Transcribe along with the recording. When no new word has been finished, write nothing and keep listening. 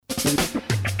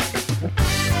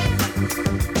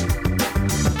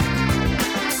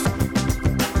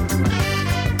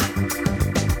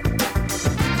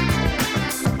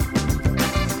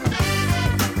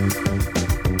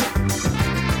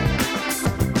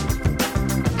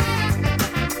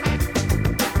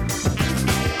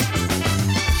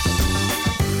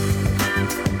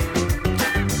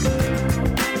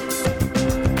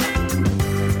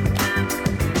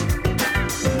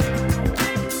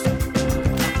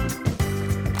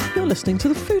Listening to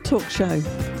the Food Talk Show.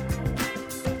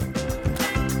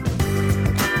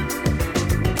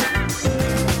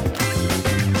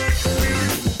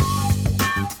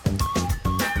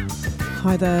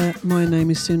 Hi there, my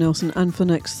name is Sue Nelson, and for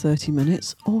the next 30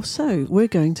 minutes or so, we're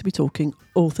going to be talking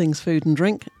all things food and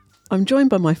drink. I'm joined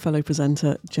by my fellow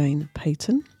presenter, Jane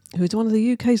Payton, who is one of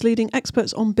the UK's leading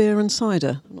experts on beer and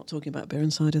cider. I'm not talking about beer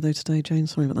and cider, though, today, Jane.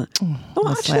 Sorry about that.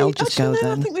 I'll just go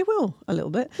then. I think we will, a little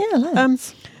bit. Yeah,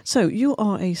 let's. So you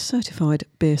are a certified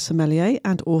beer sommelier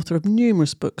and author of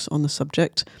numerous books on the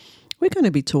subject. We're going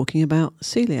to be talking about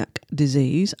celiac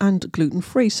disease and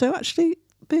gluten-free. So actually,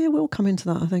 beer will come into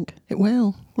that, I think. It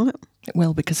will. Will it? It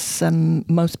will, because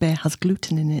most beer has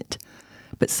gluten in it,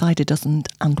 but cider doesn't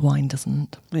and wine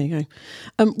doesn't. There you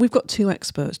go. We've got two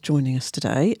experts joining us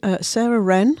today. Sarah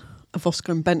Wren of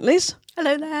Oscar and Bentley's.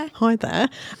 Hello there. Hi there.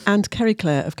 And Kerry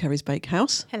Clare of Kerry's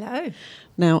Bakehouse. Hello.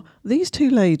 Now, these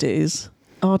two ladies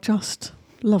are just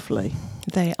lovely.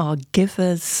 They are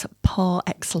givers par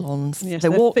excellence. Yes, they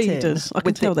they're walked feeders. in I can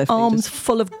with tell their they're arms feeders.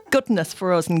 full of goodness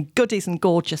for us and goodies and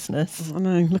gorgeousness. I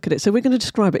know, look at it. So we're going to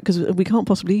describe it because we can't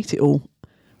possibly eat it all.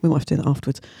 We might have to do that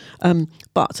afterwards.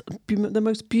 But the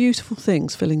most beautiful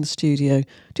things filling the studio.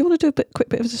 Do you want to do a quick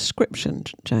bit of a description,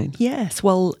 Jane? Yes,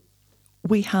 well,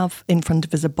 we have in front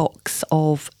of us a box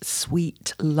of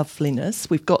sweet loveliness.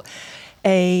 We've got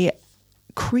a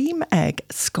cream egg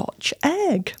Scotch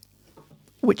egg,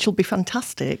 which will be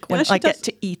fantastic when I get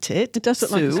to eat it. It does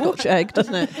look like a Scotch egg,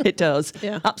 doesn't it? It does,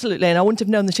 Yeah. Absolutely. And I wouldn't have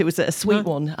known that it was a sweet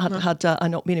one had I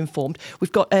not been informed.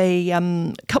 We've got a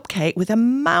cupcake with a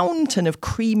mountain of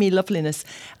creamy loveliness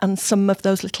and some of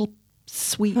those little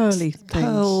sweet Pearly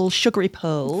things. sugary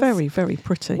pearls. Very, very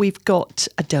pretty. We've got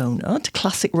a donut, a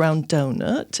classic round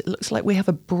donut. It looks like we have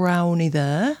a brownie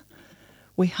there.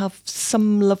 We have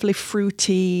some lovely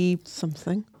fruity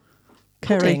something.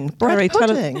 pudding. Bread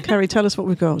pudding. Kerry, tell us what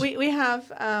we've got. We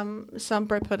have some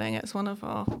bread pudding. It's one of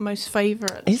our most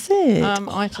favourite Is it?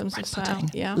 items of sale.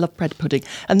 Yeah. Love bread pudding.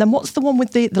 And then what's the one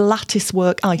with the lattice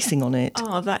work icing on it?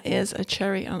 Oh, that is a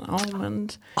cherry and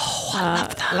almond I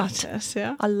love that. lattice,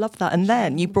 yeah. I love that. And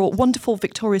then you brought wonderful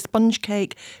Victoria sponge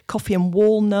cake, coffee and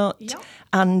walnut, Yep.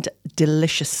 and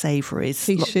delicious savouries.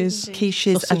 Quiches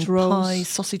sausage and rolls. pies,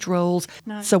 sausage rolls.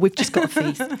 No. So we've just got a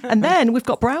feast. And then we've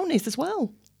got brownies as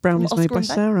well. Brownies From made Oscar by and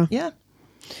Ben. Sarah. Yeah.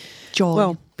 Joy.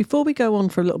 Well, before we go on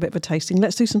for a little bit of a tasting,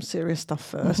 let's do some serious stuff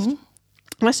first.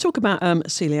 Let's talk about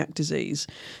celiac disease.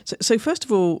 So first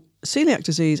of all, celiac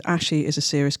disease actually is a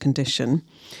serious condition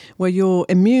where your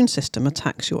immune system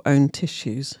attacks your own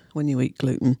tissues when you eat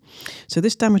gluten. So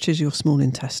this damages your small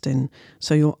intestine,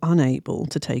 so you're unable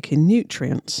to take in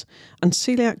nutrients. And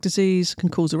celiac disease can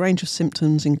cause a range of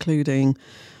symptoms, including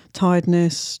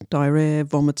tiredness, diarrhea,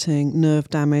 vomiting, nerve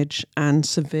damage, and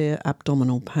severe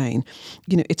abdominal pain.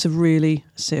 You know, it's a really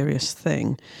serious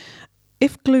thing.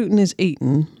 If gluten is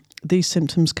eaten, these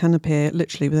symptoms can appear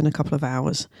literally within a couple of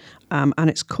hours, and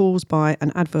it's caused by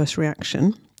an adverse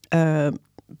reaction,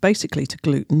 basically to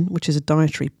gluten, which is a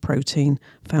dietary protein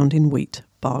found in wheat,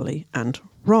 barley, and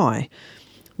rye.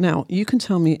 Now, you can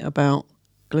tell me about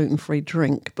gluten-free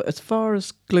drink, but as far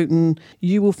as gluten,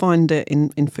 you will find it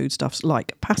in foodstuffs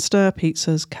like pasta,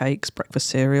 pizzas, cakes, breakfast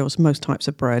cereals, most types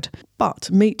of bread.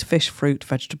 But meat, fish, fruit,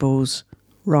 vegetables,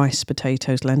 rice,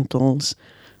 potatoes, lentils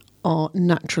are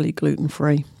naturally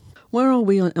gluten-free. Where are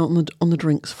we on the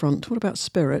drinks front? What about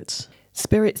spirits?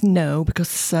 Spirits, no,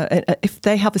 because if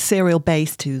they have a cereal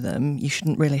base to them, you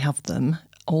shouldn't really have them.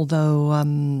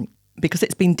 Although, because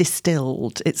it's been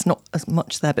distilled, it's not as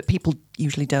much there, but people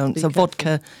usually don't. So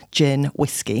vodka, gin,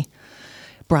 whiskey.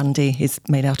 Brandy is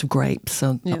made out of grapes,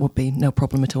 so that would be no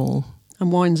problem at all.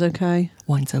 And wine's okay?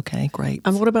 Wine's okay, grapes.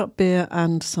 And what about beer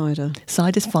and cider?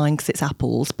 Cider's fine because it's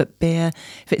apples, but beer,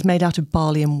 if it's made out of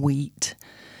barley and wheat,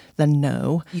 then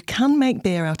no. You can make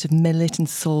beer out of millet and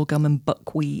sorghum and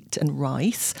buckwheat and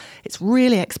rice. It's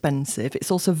really expensive. It's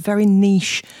also a very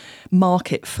niche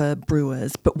market for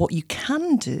brewers. But what you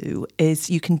can do is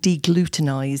you can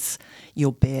deglutenize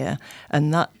your beer.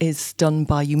 And that is done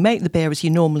by you make the beer as you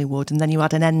normally would, and then you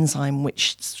add an enzyme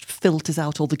which filters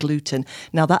out all the gluten.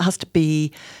 Now, that has to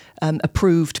be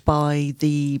approved by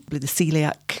the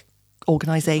celiac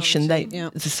organisation,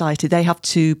 society,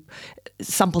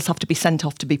 samples have to be sent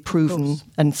off to be proven,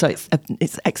 and so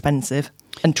it's expensive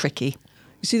and tricky.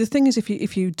 You see, the thing is,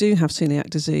 if you do have celiac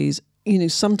disease,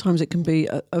 sometimes it can be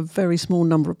a very small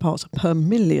number of parts per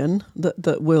million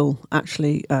that will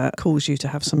actually cause you to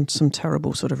have some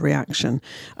terrible sort of reaction.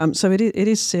 So it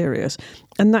is serious.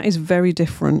 And that is very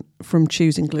different from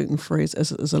choosing gluten-free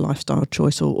as a lifestyle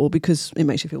choice or because it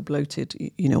makes you feel bloated,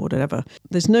 whatever.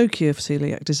 There's no cure for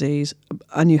celiac disease,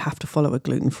 and you have to follow a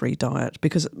gluten-free diet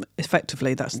because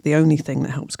effectively that's the only thing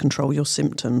that helps control your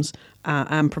symptoms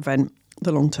and prevent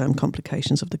the long-term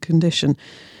complications of the condition.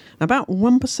 About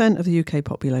 1% of the UK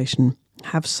population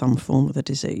have some form of the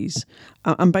disease,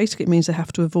 and basically it means they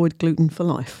have to avoid gluten for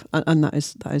life, and that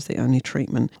is the only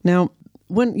treatment. Now,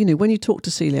 when you talk to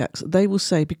celiacs, they will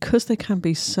say because they can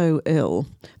be so ill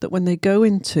that when they go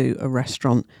into a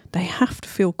restaurant, they have to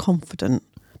feel confident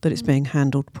that it's being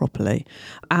handled properly,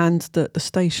 and that the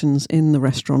stations in the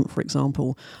restaurant, for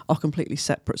example, are completely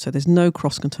separate, so there's no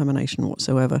cross-contamination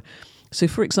whatsoever. So,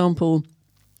 for example,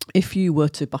 if you were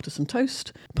to butter some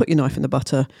toast, put your knife in the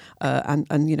butter, and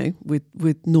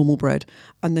with normal bread,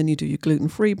 and then you do your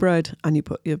gluten-free bread, and you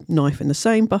put your knife in the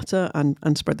same butter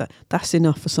and spread that. That's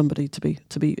enough for somebody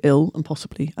to be ill and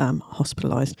possibly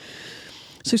hospitalised.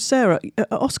 So, Sarah,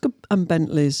 at Oscar and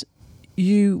Bentley's,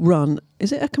 you run.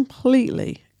 Is it a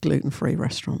completely gluten-free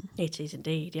restaurant? It is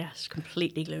indeed, yes,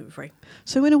 completely gluten-free.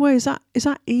 So in a way, is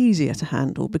that easier to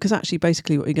handle? Because actually,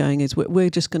 basically what you're going is we're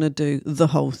just going to do the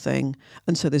whole thing,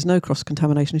 and so there's no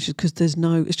cross-contamination issues because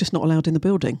it's just not allowed in the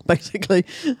building, basically.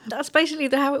 That's basically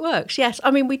how it works, yes. I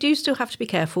mean, we do still have to be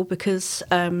careful because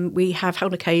we have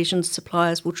on occasions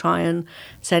suppliers will try and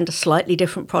send a slightly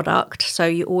different product, so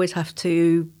you always have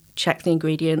to check the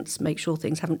ingredients, make sure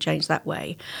things haven't changed that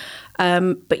way.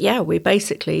 But yeah, we're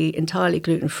basically entirely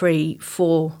gluten-free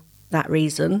for that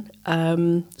reason,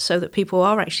 so that people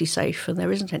are actually safe and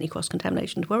there isn't any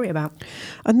cross-contamination to worry about.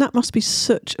 And that must be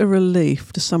such a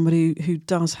relief to somebody who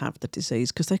does have the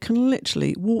disease, because they can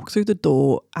literally walk through the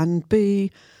door and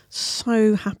be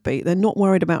so happy. They're not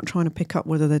worried about trying to pick up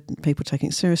whether people are taking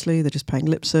it seriously, they're just paying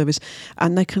lip service,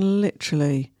 and they can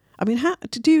literally... I mean, how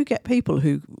do you get people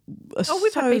who are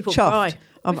we've so had people chuffed? Cry.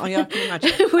 I can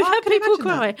imagine. We've had people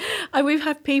cry. And we've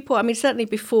had people, I mean, certainly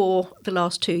before the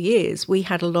last 2 years, we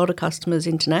had a lot of customers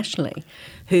internationally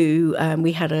who,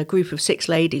 we had a group of 6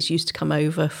 ladies used to come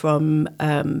over from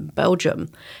Belgium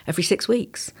every 6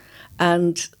 weeks.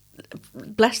 And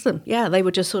bless them, yeah, they were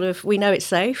just sort of, we know it's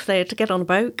safe. They had to get on a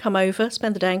boat, come over,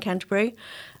 spend the day in Canterbury,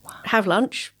 have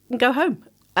lunch and go home.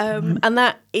 And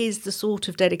that is the sort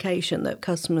of dedication that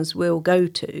customers will go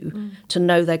to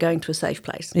know they're going to a safe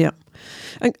place. Yeah,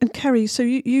 and Kerry, so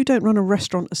you don't run a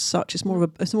restaurant as such. It's more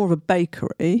of a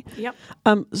bakery. Yep.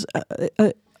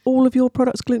 All of your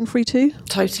products gluten-free too?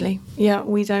 Totally. Yeah,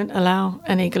 we don't allow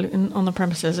any gluten on the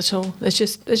premises at all. There's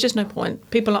just no point.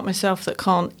 People like myself that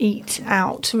can't eat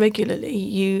out regularly,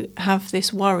 you have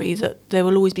this worry that there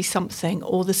will always be something,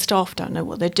 or the staff don't know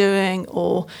what they're doing,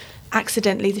 or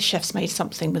accidentally the chef's made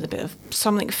something with a bit of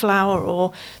something flour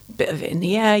or a bit of it in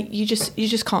the air. You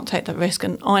just can't take that risk,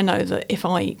 and I know that if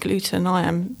I eat gluten I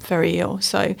am very ill,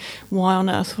 so why on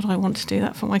earth would I want to do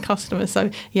that for my customers? So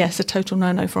yes, a total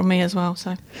no-no from me as well.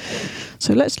 So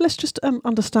let's just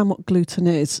understand what gluten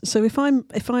is. So if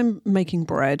I'm making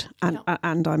bread and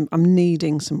I'm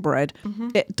kneading some bread,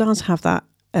 it does have that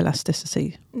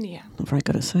elasticity. Yeah. Not very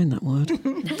good at saying that word.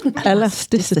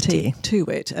 Elasticity to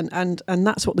it, and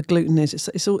that's what the gluten is.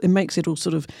 It makes it all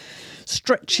sort of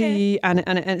stretchy, and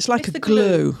it's like a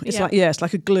glue. It's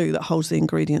like a glue that holds the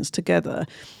ingredients together.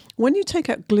 When you take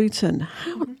out gluten,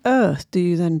 how on earth do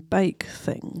you then bake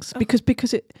things?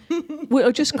 Because it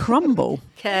will just crumble.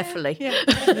 Carefully.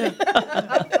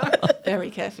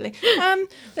 Very carefully.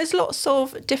 There's lots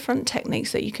of different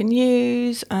techniques that you can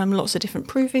use, lots of different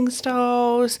proving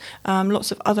styles,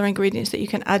 lots of other ingredients that you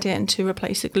can add in to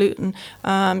replace the gluten.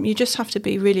 You just have to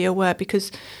be really aware,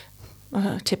 because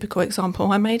typical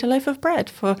example, I made a loaf of bread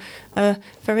for a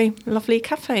very lovely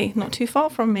cafe not too far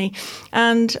from me,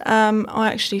 and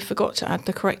I actually forgot to add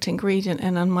the correct ingredient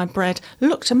in, and my bread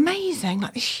looked amazing,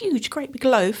 like this huge great big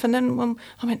loaf, and then when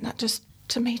I went, that just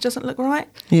to me doesn't look right.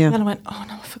 Yeah. And then I went, oh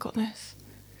no, I forgot this.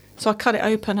 So I cut it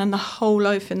open, and the whole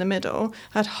loaf in the middle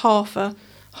had half a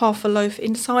half a loaf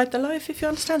inside the loaf, if you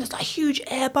understand. There's that huge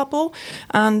air bubble.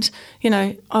 And,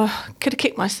 I could have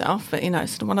kicked myself, but,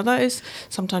 it's one of those.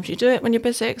 Sometimes you do it when you're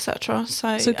busy, etc.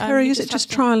 So, Kerry, is it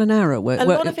just trial and error? A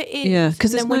lot of it is. Yeah,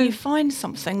 because then when you find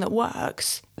something that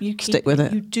works, you stick with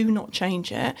it. You do not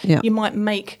change it. Yeah. You might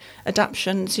make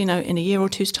adaptations, in a year or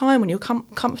two's time when you're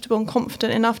comfortable and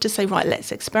confident enough to say, right,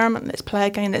 let's experiment, let's play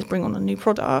again, let's bring on a new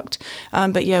product.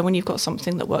 But when you've got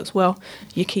something that works well,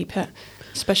 you keep it,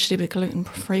 especially with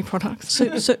gluten-free products.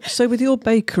 So with your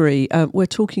bakery, we're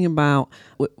talking about,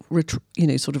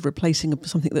 sort of replacing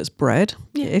something that's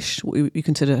bread-ish, what you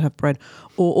consider to have bread,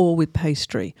 or with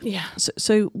pastry. Yeah.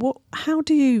 So how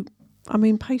do you? I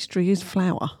mean, pastry is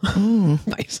flour,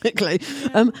 basically.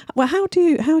 Yeah. Well, how do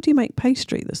you make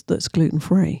pastry that's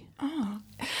gluten-free?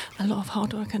 A lot of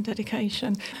hard work and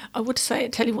dedication. I would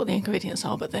tell you what the ingredients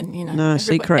are, but then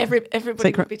secret.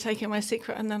 Everybody would be taking my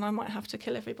secret, and then I might have to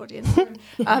kill everybody in the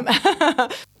room.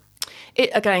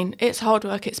 It's hard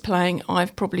work, it's playing.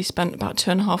 I've probably spent about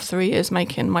 2.5, 3 years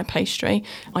making my pastry.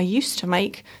 I used to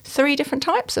make 3 different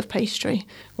types of pastry.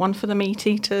 One for the meat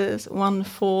eaters, one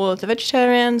for the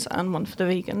vegetarians, and one for the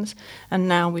vegans. And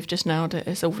now we've just nailed it.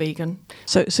 It's all vegan.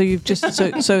 So you've just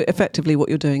so effectively what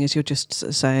you're doing is you're just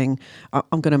saying,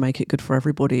 I'm going to make it good for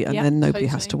everybody, and then nobody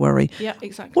has to worry. Yeah,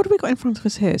 exactly. What have we got in front of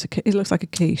us here? It looks like a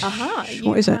quiche.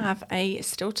 What is it? You have a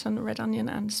Stilton red onion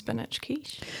and spinach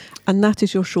quiche. And that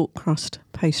is your short crust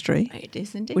pastry. It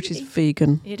is indeed. Which is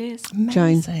vegan. It is.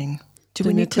 Amazing. Jane, do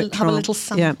we need to have a little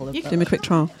sample of that? Do me a quick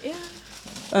trial. Yeah.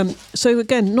 So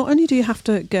again, not only do you have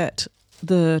to get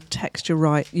the texture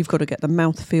right, you've got to get the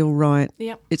mouthfeel right.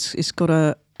 Yep. It's got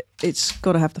to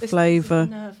have the flavour.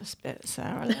 Nervous bit,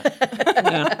 Sarah.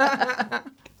 Yeah.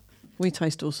 We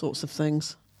taste all sorts of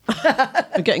things.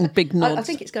 We're getting big nods. I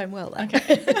think it's going well, though.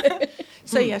 Okay.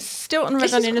 So yes, Stilton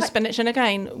red onion and spinach. And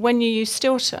again, when you use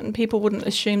Stilton, people wouldn't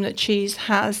assume that cheese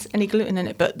has any gluten in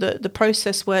it, but the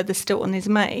process where the Stilton is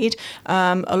made,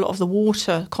 a lot of the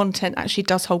water content actually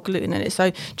does hold gluten in it.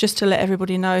 So just to let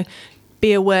everybody know,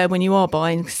 be aware when you are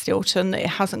buying Stilton that it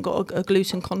hasn't got a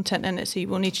gluten content in it, so you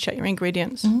will need to check your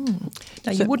ingredients.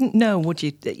 Now, you wouldn't know, would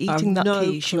you, eating that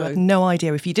quiche? You have no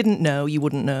idea. If you didn't know, you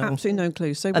wouldn't know. Absolutely no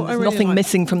clue. So and there's nothing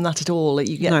missing from that at all.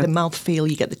 You get the mouthfeel,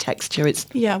 you get the texture. It's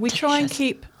we try and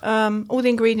keep all the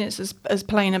ingredients as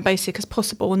plain and basic as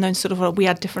possible, and then sort of we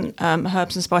add different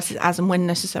herbs and spices as and when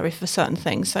necessary for certain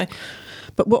things. So,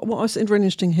 but what was really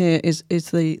interesting here is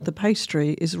the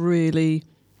pastry is really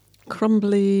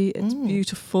crumbly, it's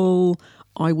beautiful.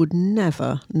 I would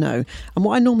never know. And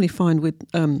what I normally find with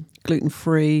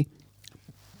gluten-free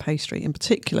pastry in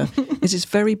particular is it's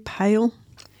very pale.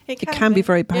 It can be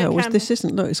very pale. This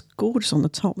isn't. Look, it's gorgeous on the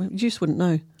top. You just wouldn't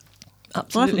know.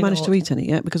 Absolutely. I haven't managed to eat any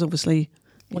yet because obviously.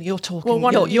 Well, you're talking.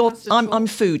 Well, I'm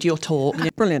food. You're talk. Yeah,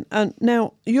 brilliant. And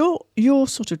now your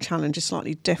sort of challenge is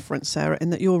slightly different, Sarah, in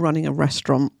that you're running a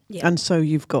restaurant, and so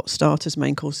you've got starters,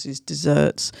 main courses,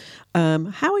 desserts.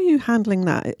 How are you handling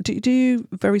that? Do you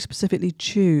very specifically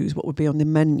choose what would be on the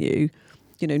menu?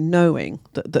 Knowing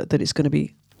that it's going to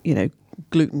be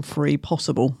gluten free,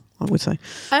 possible. I would say.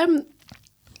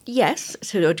 Yes,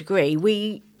 to a degree.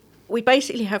 We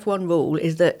basically have one rule: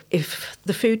 is that if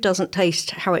the food doesn't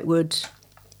taste how it would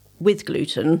with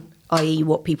gluten, i.e.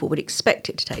 what people would expect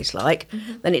it to taste like,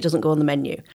 then it doesn't go on the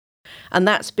menu. And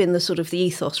that's been the sort of the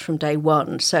ethos from day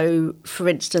one. So, for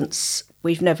instance,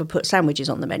 we've never put sandwiches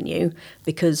on the menu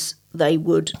because they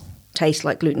would taste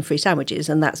like gluten-free sandwiches,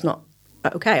 and that's not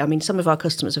okay. I mean, some of our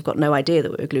customers have got no idea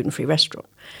that we're a gluten-free restaurant.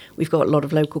 We've got a lot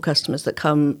of local customers that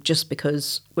come just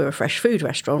because we're a fresh food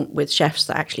restaurant with chefs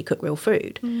that actually cook real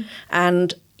food.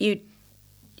 And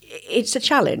it's a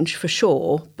challenge for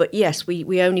sure, but yes,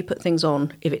 we only put things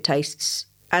on if it tastes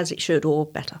as it should or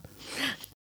better.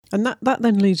 And that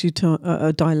then leads you to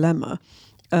a dilemma.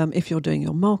 If you're doing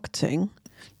your marketing,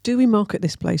 do we market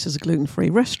this place as a gluten-free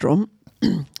restaurant?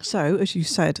 So, as you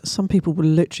said, some people will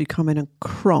literally come in and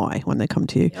cry when they come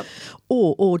to you. Yep.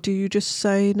 Or do you just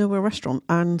say, no, we're a restaurant,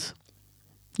 and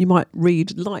you might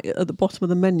read at the bottom of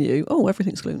the menu,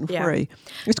 everything's gluten-free. Yeah.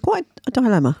 It's quite a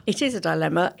dilemma. It is a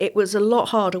dilemma. It was a lot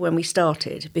harder when we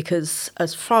started because,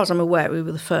 as far as I'm aware, we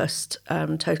were the first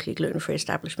totally gluten-free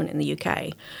establishment in the UK.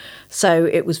 So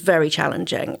it was very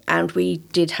challenging. And we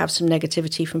did have some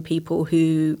negativity from people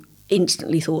who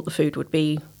instantly thought the food would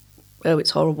be,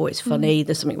 it's horrible, it's funny,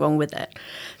 there's something wrong with it.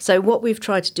 So what we've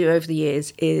tried to do over the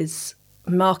years is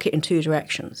market in two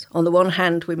directions. On the one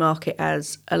hand, we market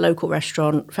as a local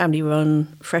restaurant, family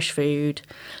run, fresh food,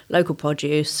 local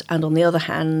produce, and on the other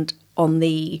hand, on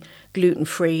the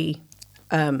gluten-free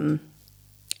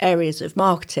areas of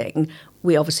marketing,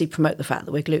 we obviously promote the fact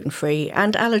that we're gluten-free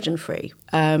and allergen-free.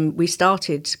 We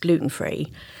started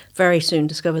gluten-free, very soon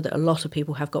discovered that a lot of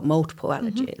people have got multiple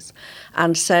allergies.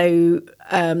 And so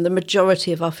the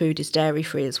majority of our food is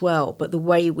dairy-free as well. But the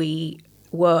way we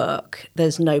work,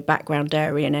 there's no background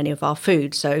dairy in any of our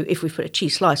food. So if we put a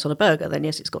cheese slice on a burger, then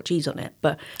yes, it's got cheese on it.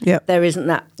 But there isn't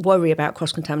that worry about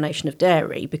cross-contamination of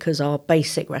dairy because our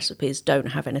basic recipes don't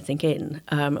have anything in,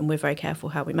 and we're very careful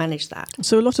how we manage that.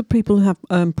 So a lot of people have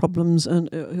problems and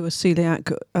who are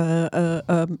celiac,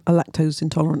 are lactose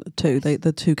intolerant too.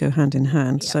 The two go hand in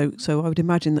hand. Yeah. So I would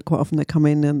imagine that quite often they come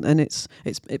in and it's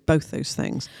both those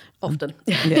things. Often.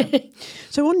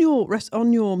 So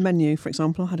on your menu, for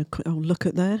example, I had a quick look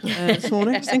at there this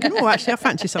morning. I was thinking, actually, I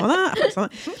fancy some of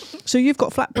that. So you've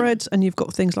got flatbreads and you've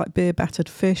got things like beer battered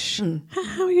fish.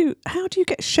 How do you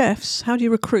get chefs? How do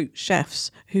you recruit chefs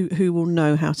who will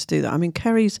know how to do that? I mean,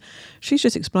 she's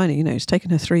just explaining. It's taken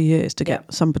her 3 years to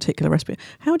get some particular recipe.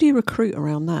 How do you recruit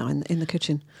around that in the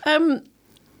kitchen?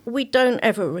 We don't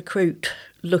ever recruit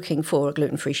looking for a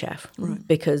gluten-free chef, right?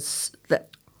 Because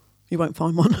you won't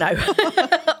find one. No.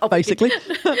 Basically.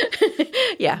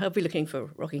 Yeah, I'll be looking for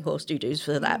rocking horse doo-doos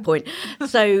for that point.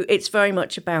 So it's very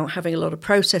much about having a lot of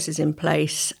processes in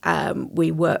place.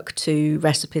 We work to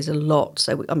recipes a lot.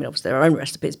 So, obviously there are our own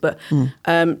recipes, but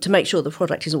to make sure the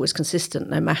product is always consistent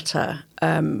no matter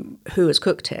who has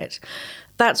cooked it.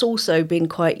 That's also been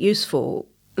quite useful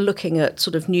looking at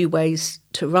sort of new ways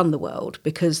to run the world,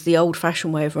 because the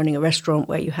old-fashioned way of running a restaurant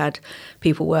where you had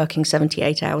people working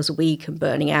 78 hours a week and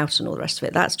burning out and all the rest of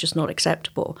it, that's just not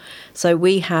acceptable. So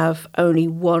we have only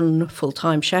one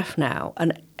full-time chef now,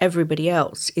 and everybody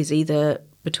else is either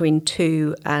between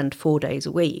 2 and 4 days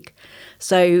a week.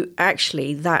 So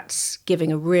actually that's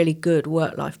giving a really good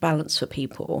work-life balance for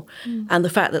people. And the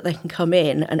fact that they can come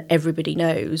in and everybody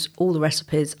knows all the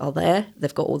recipes are there,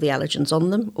 they've got all the allergens on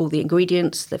them, all the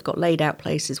ingredients, they've got laid out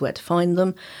places where to find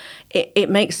them. It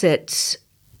makes it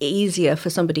easier for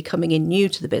somebody coming in new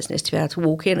to the business to be able to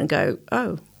walk in and go,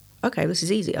 oh, okay, this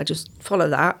is easy, I just follow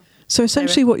that. So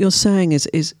essentially what you're saying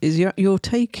is you're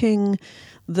taking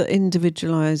the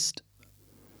individualised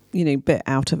bit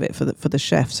out of it for the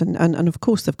chefs, and of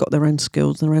course they've got their own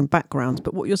skills and their own backgrounds,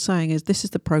 but what you're saying is this is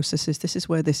the processes, this is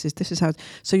where this is how,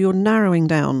 so you're narrowing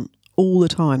down all the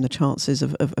time the chances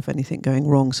of anything going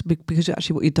wrong, so because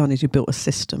actually what you've done is you built a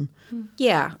system.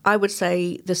 Yeah, I would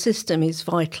say the system is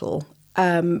vital,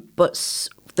 but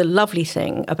the lovely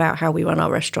thing about how we run our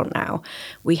restaurant now,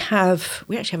 we actually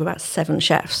have about 7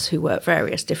 chefs who work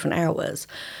various different hours,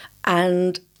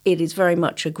 and it is very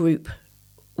much a group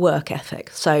work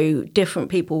ethic. So different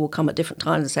people will come at different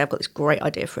times and say, I've got this great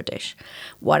idea for a dish.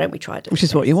 Why don't we try it? Which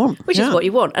is what you want. Which is what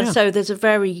you want. And so there's a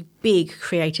very big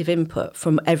creative input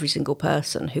from every single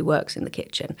person who works in the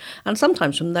kitchen. And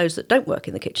sometimes from those that don't work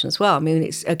in the kitchen as well. I mean,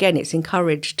 it's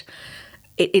encouraged.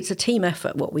 It's a team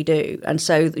effort, what we do. And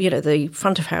so, the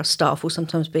front of house staff will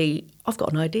sometimes be, I've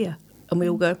got an idea. And we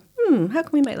all go, how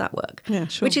can we make that work? Yeah,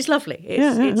 sure. Which is lovely.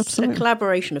 It's a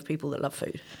collaboration of people that love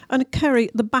food. And Kerry,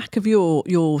 the back of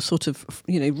your sort of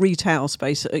retail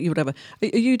space, whatever,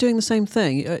 are you doing the same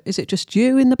thing? Is it just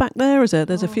you in the back there? Is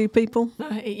there's a few people? No,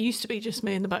 it used to be just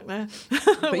me in the back there.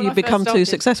 But you've become too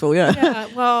successful, Yeah,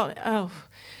 well,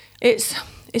 it's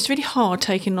really hard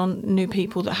taking on new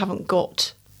people that haven't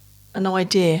got an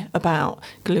idea about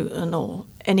gluten or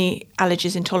any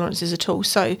allergies, intolerances at all.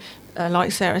 So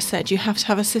like Sarah said, you have to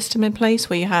have a system in place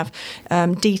where you have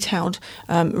detailed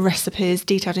recipes,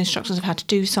 detailed instructions of how to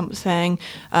do something.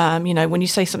 When you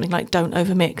say something like don't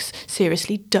overmix,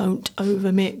 seriously, don't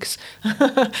overmix.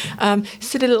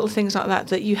 Silly little things like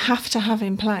that you have to have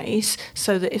in place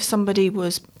so that if somebody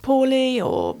was poorly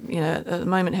or, at the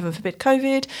moment, heaven forbid,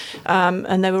 COVID,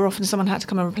 and they were often someone had to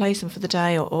come and replace them for the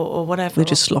day or whatever. They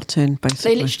just slot in,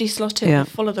 basically. They literally slot in, they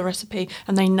follow the recipe,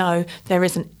 and they know there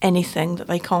isn't anything that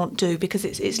they can't do because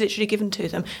it's literally given to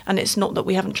them. And it's not that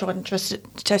we haven't tried and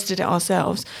tested it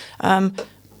ourselves. I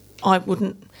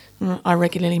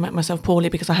regularly make myself poorly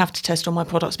because I have to test all my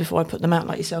products before I put them out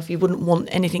like yourself. You wouldn't want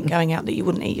anything going out that you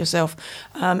wouldn't eat yourself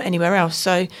anywhere else.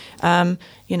 So, and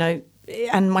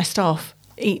my staff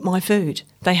eat my food.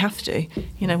 They have to.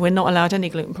 We're not allowed any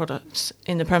gluten products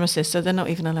in the premises, so they're not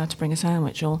even allowed to bring a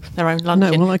sandwich or their own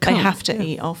lunch in. They have to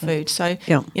eat our food. So,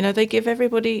 they give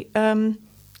everybody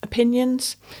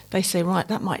opinions. They say, right,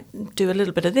 that might do a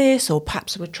little bit of this, or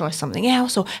perhaps I would try something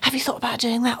else, or have you thought about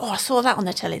doing that? Oh, I saw that on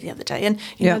the telly the other day. And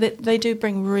you know, they do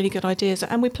bring really good ideas,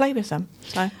 and we play with them.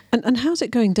 So. And how's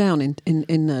it going down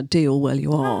in Deal where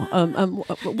you are?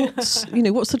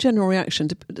 What's the general reaction?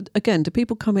 Do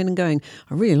people come in and going,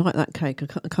 I really like that cake,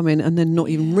 come in and then not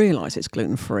even realise it's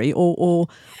gluten free, or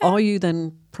are you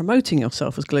then promoting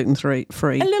yourself as gluten free?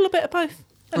 A little bit of both.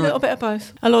 A little bit of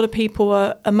both. A lot of people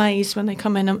are amazed when they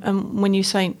come in and when you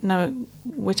say, no,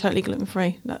 we're totally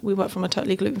gluten-free. We work from a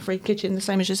totally gluten-free kitchen, the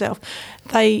same as yourself.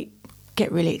 They get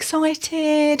really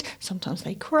excited. Sometimes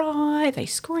they cry, they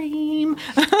scream.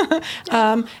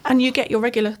 And you get your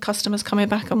regular customers coming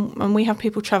back, and we have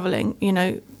people travelling,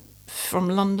 from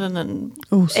London and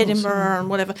Edinburgh and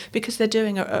whatever, because they're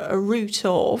doing a route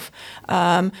of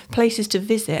places to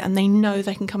visit, and they know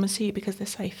they can come and see you because they're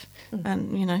safe.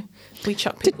 And we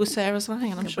chuck people's Sarah's way,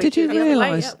 and I'm sure. Did you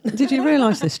realise? Did you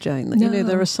realise this, Jane? That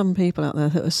there are some people out there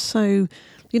that are so,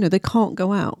 they can't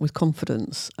go out with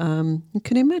confidence. You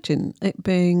can imagine it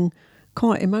being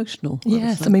quite emotional.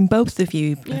 Yes, I mean, both of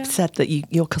you have said that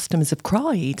your customers have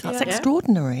cried. That's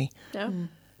extraordinary. Yeah.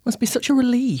 Must be such a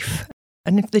relief.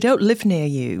 And if they don't live near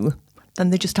you, then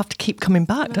they just have to keep coming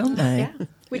back, don't they? Yeah,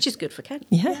 which is good for Ken.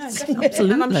 Yes, yeah,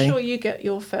 absolutely. And I'm sure you get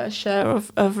your fair share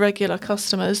of regular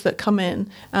customers that come in,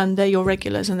 and they're your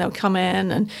regulars, and they'll come in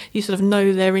and you sort of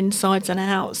know their insides and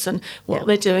outs and what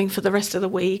they're doing for the rest of the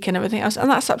week and everything else. And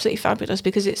that's absolutely fabulous,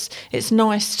 because it's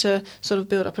nice to sort of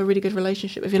build up a really good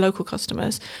relationship with your local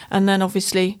customers. And then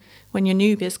obviously when your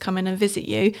newbies come in and visit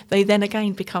you, they then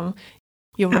again become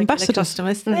your regular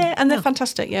customers, and they're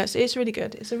fantastic. Yes, it's really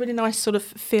good. It's a really nice sort of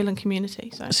feel and community.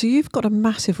 So you've got a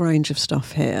massive range of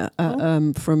stuff here.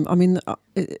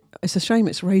 It's a shame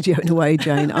it's radio in a way,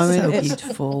 Jane. I mean, so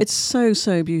beautiful. It's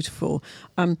so beautiful.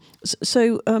 In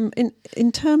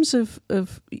terms of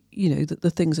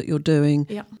the things that you're doing,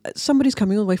 somebody's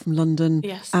coming all the way from London,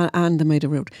 and they made a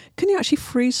real. Can you actually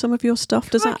freeze some of your stuff?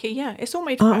 Does that? Yeah, it's all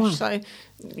made fresh, so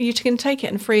you can take it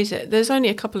and freeze it. There's only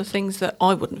a couple of things that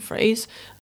I wouldn't freeze,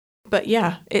 but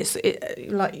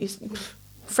it's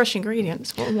fresh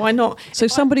ingredients. Why not? So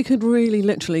somebody could really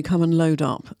literally come and load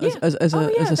up as a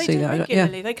Coeliac.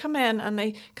 Regularly. They come in and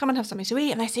they come and have something to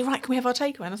eat, and they say, right, can we have our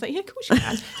takeaway? And I say, yeah, of course you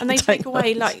can. And they take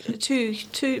away like two,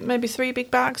 maybe 3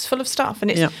 big bags full of stuff. And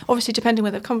it's obviously depending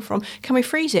where they've come from. Can we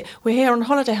freeze it? We're here on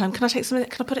holiday home. Can I take some?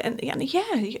 Can I put it in?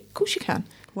 Yeah, of course you can.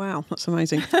 Wow, that's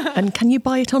amazing. And can you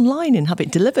buy it online and have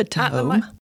it delivered to home?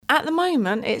 At the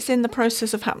moment, it's in the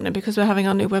process of happening, because we're having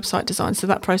our new website design. So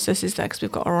that process is there, because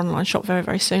we've got our online shop very,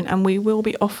 very soon. And we will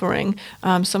be offering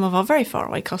some of our very far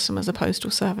away customers a postal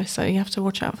service. So you have to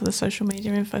watch out for the social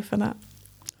media info for that.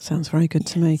 Sounds very good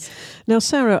to me. Now,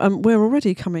 Sarah, we're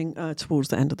already coming towards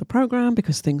the end of the programme,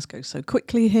 because things go so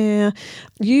quickly here.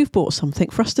 You've bought something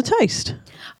for us to taste.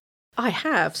 I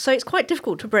have. So it's quite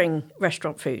difficult to bring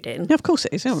restaurant food in. Yeah, of course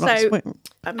it is. Yeah,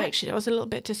 actually, I was a little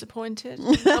bit disappointed.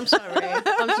 I'm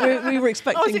sorry. We were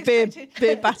expecting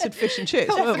beer battered fish and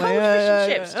chips, weren't we? Fish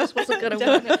and chips just wasn't going to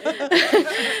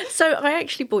work. So I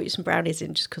actually bought you some brownies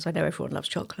in, just because I know everyone loves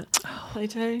chocolate. Oh, they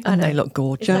do. And they look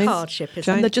gorgeous. It's a hardship,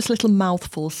 isn't it? They're just little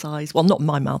mouthful size. Well, not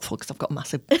my mouthful, because I've got a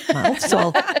massive mouth.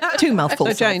 So 2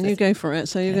 mouthfuls. So Jane, you go for it.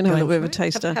 So you're going to have a little bit of a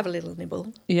taster. Have a little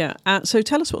nibble. Yeah. So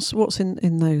tell us what's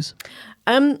in those.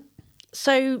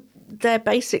 So they're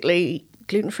basically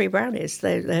gluten-free brownies.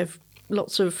 They have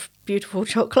lots of beautiful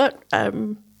chocolate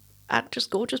and just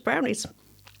gorgeous brownies.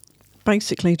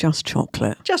 Basically just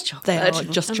chocolate. Just chocolate. They are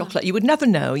just chocolate. You would never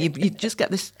know. You just get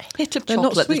this hit of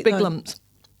chocolate, these big lumps.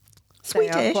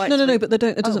 Sweetish. No, but they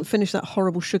don't. It doesn't finish that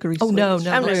horrible sugary. Oh, no,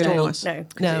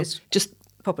 no. Just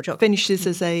proper chocolate. Finishes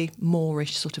as a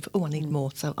moreish sort of, I need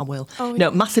more, so I will. No,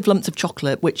 massive lumps of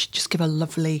chocolate, which just give a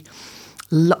lovely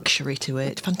luxury to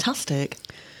it. Fantastic.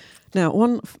 Now,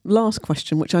 one last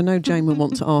question, which I know Jane will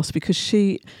want to ask, because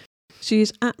she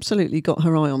has absolutely got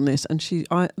her eye on this, and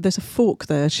there's a fork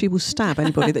there. She will stab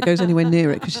anybody that goes anywhere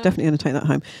near it, because she's definitely going to take that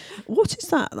home. What is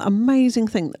that amazing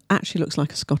thing that actually looks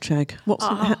like a Scotch egg?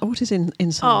 What is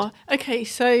inside? Oh, okay.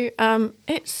 So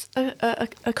it's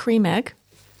a cream egg,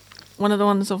 one of the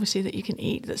ones obviously that you can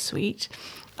eat that's sweet,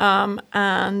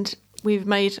 and we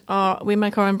make our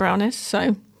own brownies.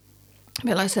 So a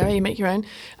bit like Sarah, you make your own,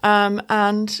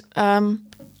 and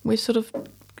we've sort of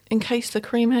encased the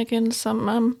cream egg in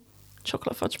some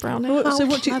chocolate fudge brownie. So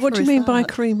what do you mean by a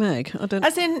cream egg? I don't.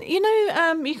 As in,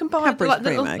 you can buy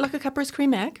like a Cadbury's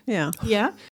cream egg. Yeah.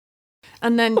 Yeah.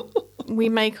 And then we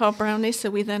make our brownies.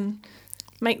 So we then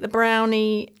make the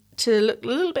brownie to look a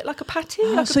little bit like a patty.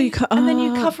 And then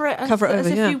you cover it as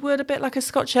if you would a bit like a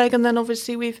Scotch egg. And then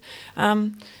obviously we've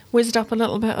whizzed up a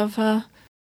little bit of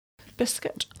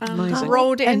biscuit and Amazing.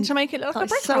 rolled it in And to make it look like a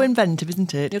bread It's so roll. inventive,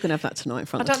 isn't it? You're going to have that tonight in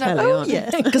front I of the don't know. telly, Oh, aren't you?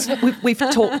 Yeah, because we've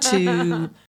talked to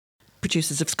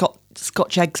producers of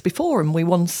Scotch eggs before, and we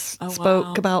once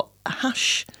spoke about a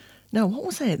hash. No, what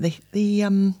was it? The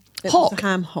It hock. was a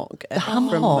ham hock. The ham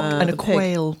from, hock and the a pig.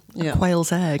 quail, Yeah. a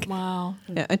quail's egg. Wow.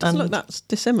 Yeah, it doesn't look that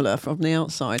dissimilar from the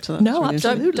outside. So that's No, really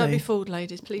absolutely. interesting. Don't be fooled,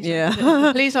 ladies. Please.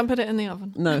 Yeah. Please don't put it in the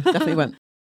oven. No, definitely won't.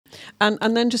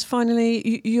 And then just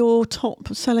finally, your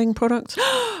top selling product?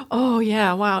 Oh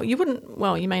yeah, wow. You wouldn't.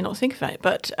 Well, you may not think of it,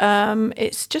 but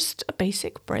it's just a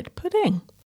basic bread pudding.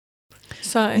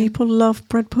 So People love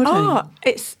bread pudding. oh,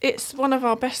 it's one of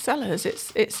our best sellers.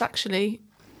 It's actually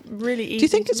really easy. Do you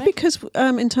think to it's make. because,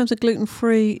 in terms of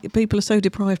gluten-free, people are so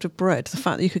deprived of bread? The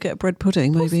fact that you could get bread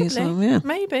pudding, maybe it's Possibly. yeah.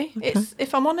 Maybe it's.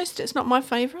 If I'm honest, it's not my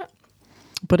favourite,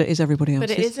 But it is everybody else's.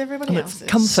 but it is everybody And it's else's.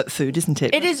 comfort food, isn't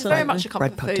it? It is very much a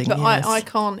Bread comfort pudding, food, but yes. I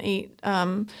can't eat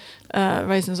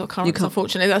raisins or currants. can't.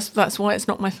 Unfortunately, that's why it's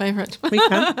not my favourite.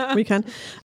 We can.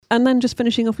 And then just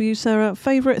finishing off with you, Sarah,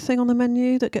 favourite thing on the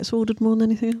menu that gets ordered more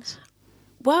than anything else?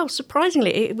 Well,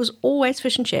 surprisingly, it was always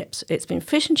fish and chips. It's been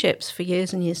fish and chips for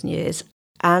years and years and years.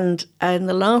 And in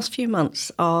the last few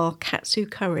months, our katsu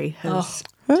curry has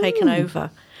taken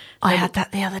over. I had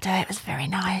that the other day. It was very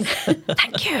nice.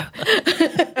 Thank you.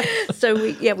 So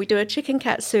we do a chicken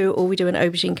katsu or we do an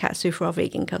aubergine katsu for our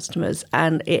vegan customers,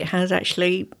 and it has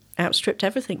actually outstripped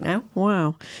everything now.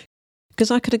 Wow. Because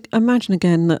I could imagine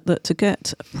again that to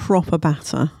get proper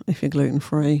batter, if you're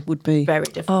gluten-free, would be Very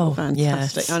difficult.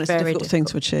 fantastic. yes. And it's a Very difficult thing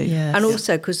to achieve. Yes. And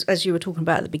also, because as you were talking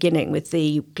about at the beginning with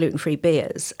the gluten-free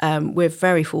beers, we're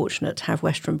very fortunate to have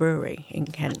Western Brewery in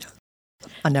Kent.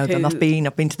 I know them. who- I've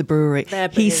been to the brewery. Their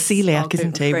He's beers are celiac,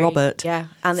 isn't he, gluten-free. Robert? Yeah,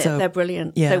 and So- they're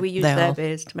brilliant. yeah, So we use they their are.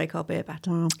 beers to make our beer batter.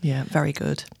 Wow. Yeah, very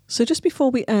good. So just before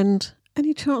we end,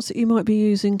 any chance that you might be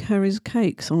using Kerry's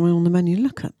cakes on the menu?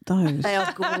 Look at those. They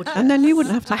are gorgeous. And then you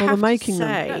wouldn't have to I bother have making to them.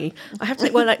 say, I have to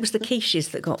say, well, it was the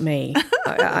quiches that got me.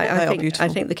 They I are beautiful.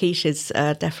 think the quiches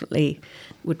definitely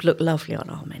would look lovely on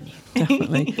our menu.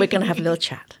 Definitely. We're going to have a little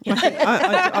chat.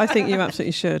 I think you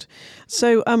absolutely should.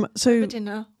 So, For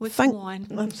dinner with Thank- wine.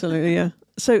 absolutely, yeah.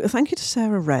 So thank you to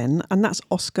Sarah Wren, and that's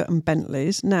Oscar and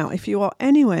Bentley's. Now, if you are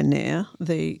anywhere near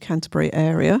the Canterbury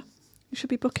area, you should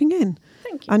be booking in.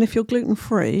 Thank you. And if you're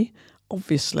gluten-free,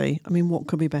 obviously, I mean, what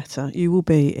could be better? You will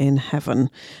be in heaven.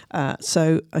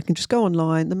 So I can just go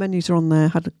online. The menus are on there.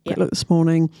 Had a quick look this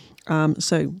morning.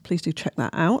 So please do check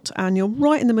that out. And you're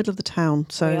right in the middle of the town.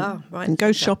 So We are, right you can in go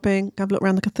the centre. shopping, have a look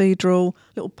around the cathedral,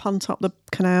 little punt up the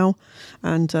canal,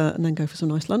 and then go for some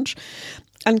nice lunch.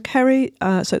 And Kerry,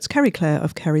 so it's Kerry Clare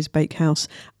of Kerry's Bakehouse,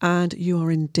 and you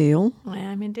are in Deal. I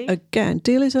am indeed. Again,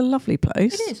 Deal is a lovely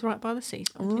place. It is right by the sea.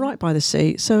 Right by the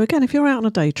sea. So again, if you're out on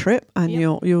a day trip and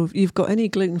you've got any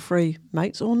gluten-free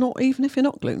mates, or not, even if you're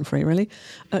not gluten-free, really,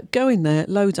 go in there,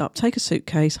 load up, take a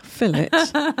suitcase, fill it,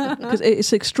 because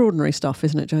it's extraordinary stuff,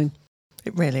 isn't it, Jane?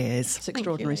 It really is. It's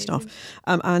extraordinary Lady. stuff.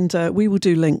 And we will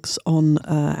do links on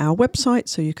our website,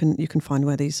 so you can find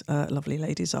where these lovely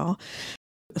ladies are.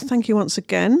 Thank you once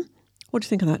again. What do you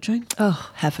think of that, Jane?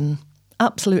 Oh, heaven.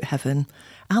 Absolute heaven.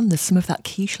 And there's some of that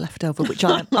quiche left over, which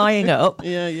I'm eyeing up.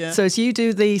 Yeah. So as you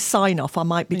do the sign-off, I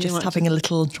might be You just might having a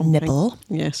just little nibble.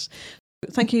 Yes.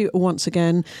 Thank you once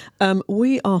again.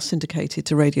 We are syndicated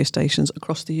to radio stations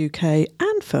across the UK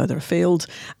and further afield,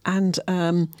 and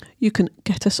you can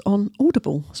get us on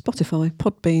Audible, Spotify,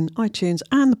 Podbean, iTunes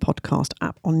and the podcast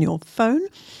app on your phone.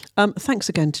 Thanks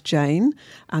again to Jane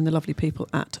and the lovely people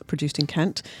at Produced in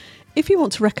Kent. If you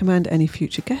want to recommend any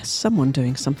future guests, someone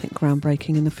doing something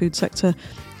groundbreaking in the food sector,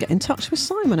 get in touch with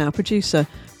Simon, our producer,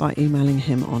 by emailing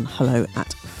him on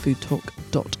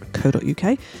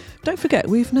hello@foodtalk.co.uk. Don't forget,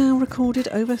 we've now recorded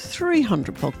over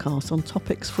 300 podcasts on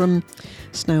topics from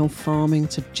snail farming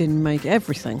to gin making,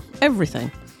 everything.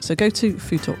 So go to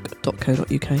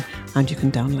foodtalk.co.uk and you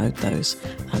can download those.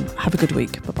 Have a good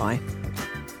week. Bye-bye.